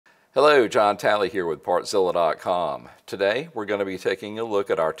Hello, John Talley here with Partzilla.com. Today we're going to be taking a look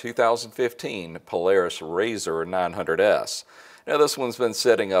at our 2015 Polaris RZR 900S. Now this one's been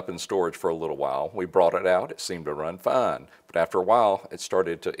sitting up in storage for a little while. We brought it out, it seemed to run fine, but after a while it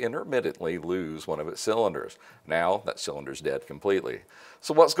started to intermittently lose one of its cylinders. Now that cylinder's dead completely.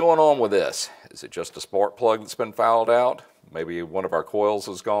 So what's going on with this? Is it just a spark plug that's been fouled out? Maybe one of our coils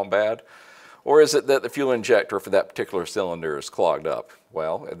has gone bad? Or is it that the fuel injector for that particular cylinder is clogged up?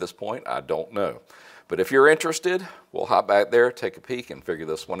 Well, at this point, I don't know. But if you're interested, we'll hop back there, take a peek, and figure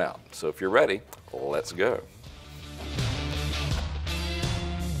this one out. So if you're ready, let's go.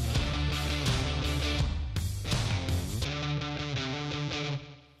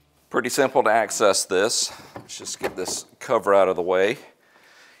 Pretty simple to access this. Let's just get this cover out of the way.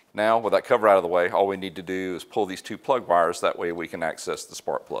 Now, with that cover out of the way, all we need to do is pull these two plug wires. That way we can access the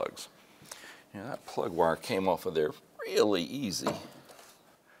spark plugs. Now, that plug wire came off of there really easy.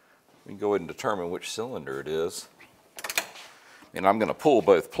 We can go ahead and determine which cylinder it is. And I'm going to pull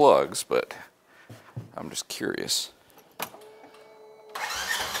both plugs, but I'm just curious.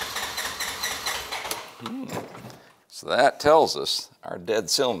 So that tells us our dead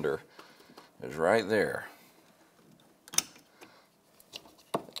cylinder is right there.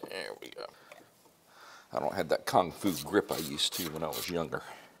 There we go. I don't have that kung fu grip I used to when I was younger.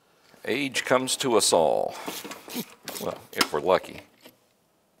 Age comes to us all. Well, if we're lucky.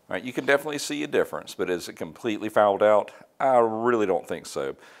 All right, you can definitely see a difference, but is it completely fouled out? I really don't think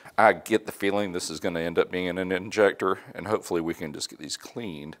so. I get the feeling this is going to end up being an injector, and hopefully we can just get these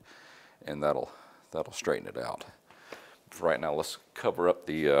cleaned, and that'll straighten it out. For right now, let's cover up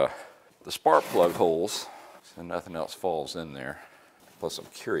the spark plug holes so nothing else falls in there. Plus, I'm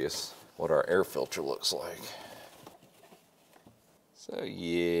curious what our air filter looks like. So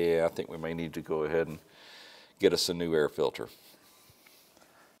yeah, I think we may need to go ahead and get us a new air filter.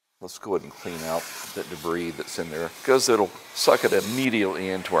 Let's go ahead and clean out the debris that's in there because it'll suck it immediately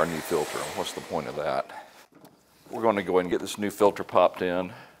into our new filter. What's the point of that? We're going to go ahead and get this new filter popped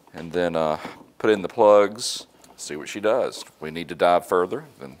in and then put in the plugs, see what she does. If we need to dive further,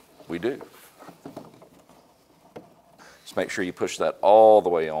 then we do. Just make sure you push that all the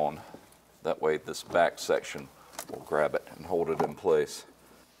way on. That way this back section will grab it and hold it in place.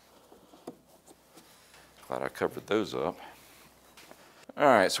 Glad I covered those up. All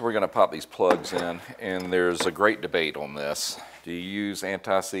right, so we're going to pop these plugs in, and there's a great debate on this. Do you use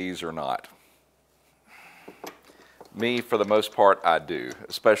anti-seize or not? Me, for the most part, I do,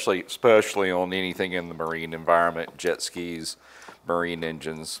 especially on anything in the marine environment, jet skis, marine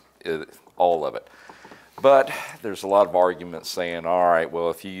engines, all of it. But there's a lot of arguments saying, all right, well,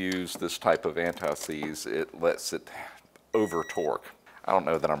 if you use this type of anti-seize, it lets it over torque. I don't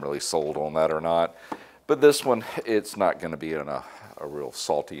know that I'm really sold on that or not. But this one, it's not going to be in a real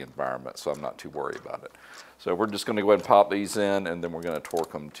salty environment, so I'm not too worried about it. So we're just going to go ahead and pop these in, and then we're going to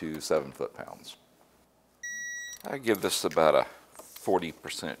torque them to 7 foot-pounds. I give this about a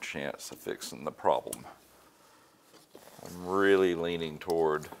 40% chance of fixing the problem. I'm really leaning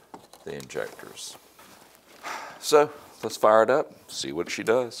toward the injectors. So let's fire it up, see what she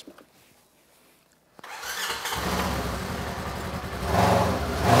does.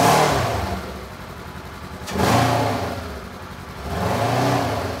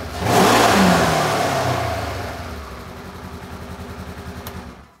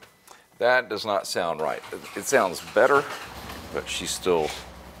 That does not sound right. It sounds better, but she's still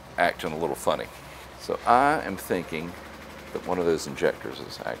acting a little funny. So I am thinking that one of those injectors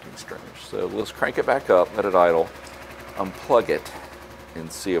is acting strange. So let's crank it back up, let it idle, unplug it,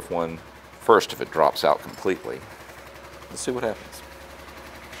 and see if if it drops out completely. Let's see what happens.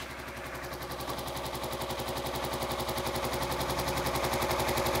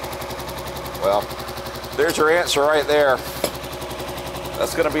 Well, there's your answer right there.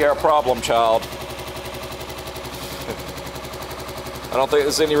 That's going to be our problem, child. I don't think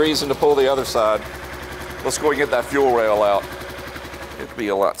there's any reason to pull the other side. Let's go and get that fuel rail out. It'd be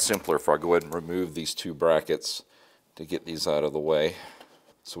a lot simpler if I go ahead and remove these two brackets to get these out of the way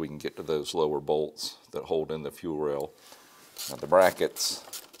so we can get to those lower bolts that hold in the fuel rail. Now the brackets,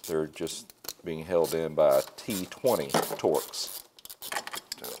 they're just being held in by T20 Torx.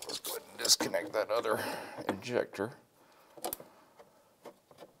 So let's go ahead and disconnect that other injector.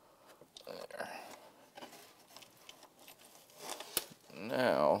 There.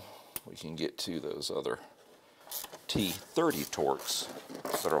 Now we can get to those other T30 Torx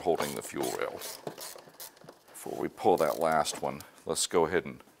that are holding the fuel rail. Before we pull that last one, let's go ahead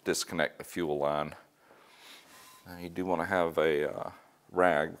and disconnect the fuel line. Now you do want to have a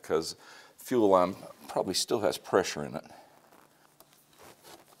rag because the fuel line probably still has pressure in it.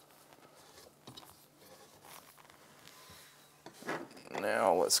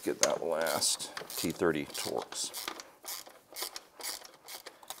 let's get that last T30 Torx.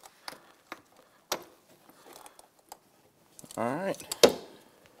 All right,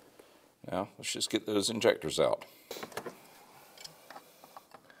 now let's just get those injectors out.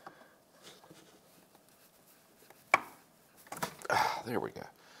 There we go.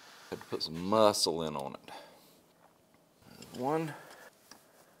 Had to put some muscle in on it. One,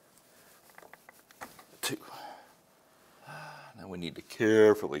 two. Now we need to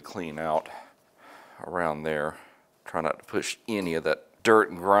carefully clean out around there. Try not to push any of that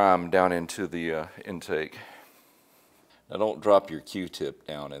dirt and grime down into the intake. Now don't drop your Q-tip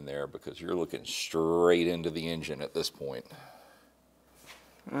down in there because you're looking straight into the engine at this point.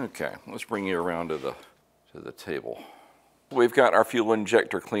 Okay, let's bring you around to the table. We've got our fuel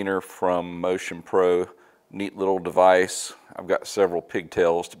injector cleaner from Motion Pro. Neat little device. I've got several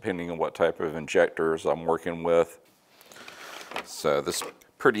pigtails depending on what type of injectors I'm working with. So this is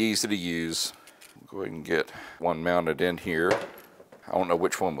pretty easy to use. Go ahead and get one mounted in here. I don't know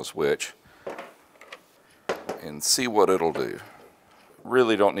which one was which. And see what it'll do.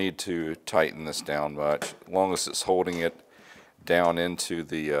 Really don't need to tighten this down much. As long as it's holding it down into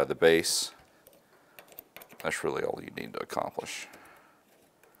the base. That's really all you need to accomplish.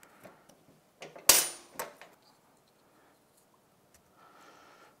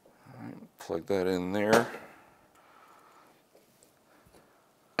 All right, plug that in there.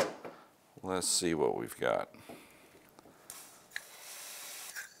 Let's see what we've got.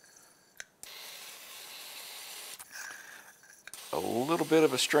 A little bit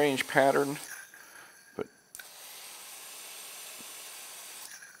of a strange pattern, but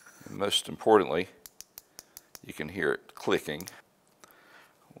most importantly, you can hear it clicking.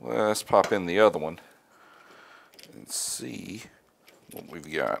 Let's pop in the other one and see what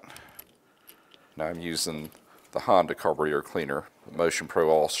we've got. Now I'm using the Honda carburetor cleaner. Motion Pro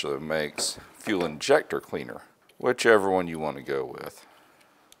also makes fuel injector cleaner, whichever one you want to go with.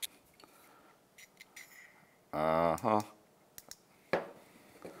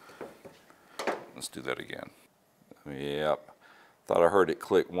 Let's do that again. Yep, thought I heard it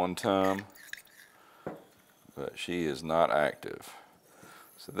click one time, but she is not active.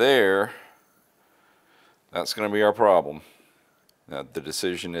 So there, that's going to be our problem. Now the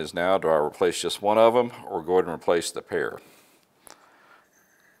decision is now, do I replace just one of them or go ahead and replace the pair?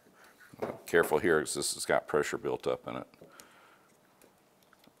 Careful here because this has got pressure built up in it.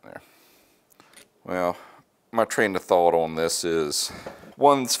 There. Well, my train of thought on this is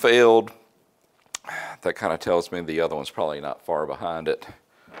one's failed. That kind of tells me the other one's probably not far behind it.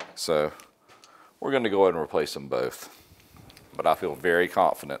 So we're going to go ahead and replace them both. But I feel very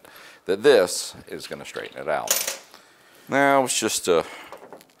confident that this is going to straighten it out. Now it's just a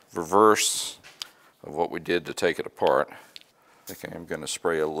reverse of what we did to take it apart. I think I'm going to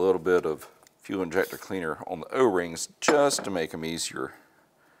spray a little bit of fuel injector cleaner on the O-rings just to make them easier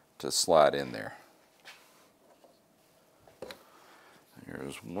to slide in there.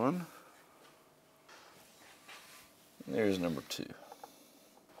 Here's one. There's number two.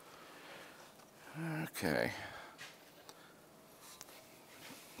 Okay.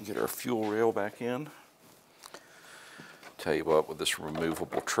 Get our fuel rail back in. Tell you what, with this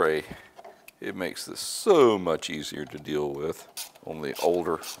removable tray, it makes this so much easier to deal with. On the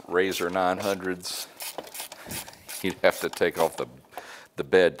older RZR 900s, you'd have to take off the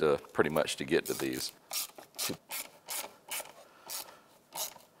bed to pretty much to get to these.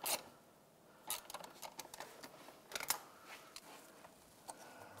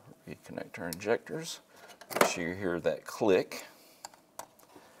 Reconnect our injectors. Make sure you hear that click.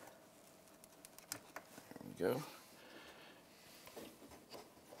 There we go.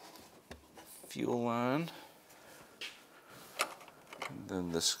 Fuel line. And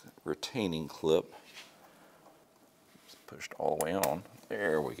then this retaining clip. It's pushed all the way on.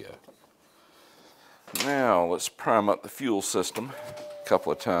 There we go. Now let's prime up the fuel system a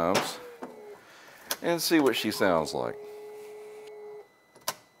couple of times and see what she sounds like.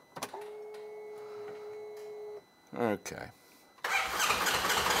 Okay.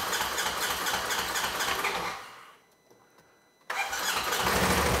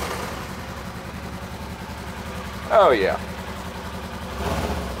 Oh yeah.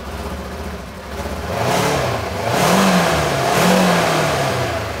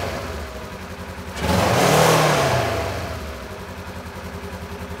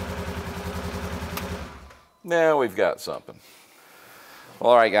 Now we've got something.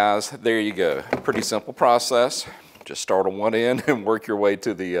 All right guys, there you go. Pretty simple process. Just start on one end and work your way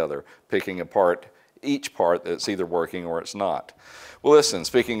to the other, picking apart each part that's either working or it's not. Well, listen,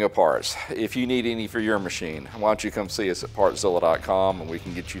 speaking of parts, if you need any for your machine, why don't you come see us at Partzilla.com and we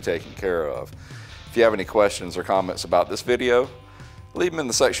can get you taken care of. If you have any questions or comments about this video, leave them in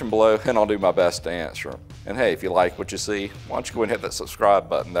the section below and I'll do my best to answer them. And hey, if you like what you see, why don't you go ahead and hit that subscribe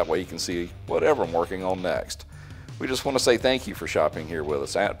button, that way you can see whatever I'm working on next. We just want to say thank you for shopping here with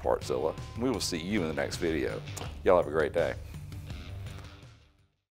us at Partzilla. We will see you in the next video. Y'all have a great day.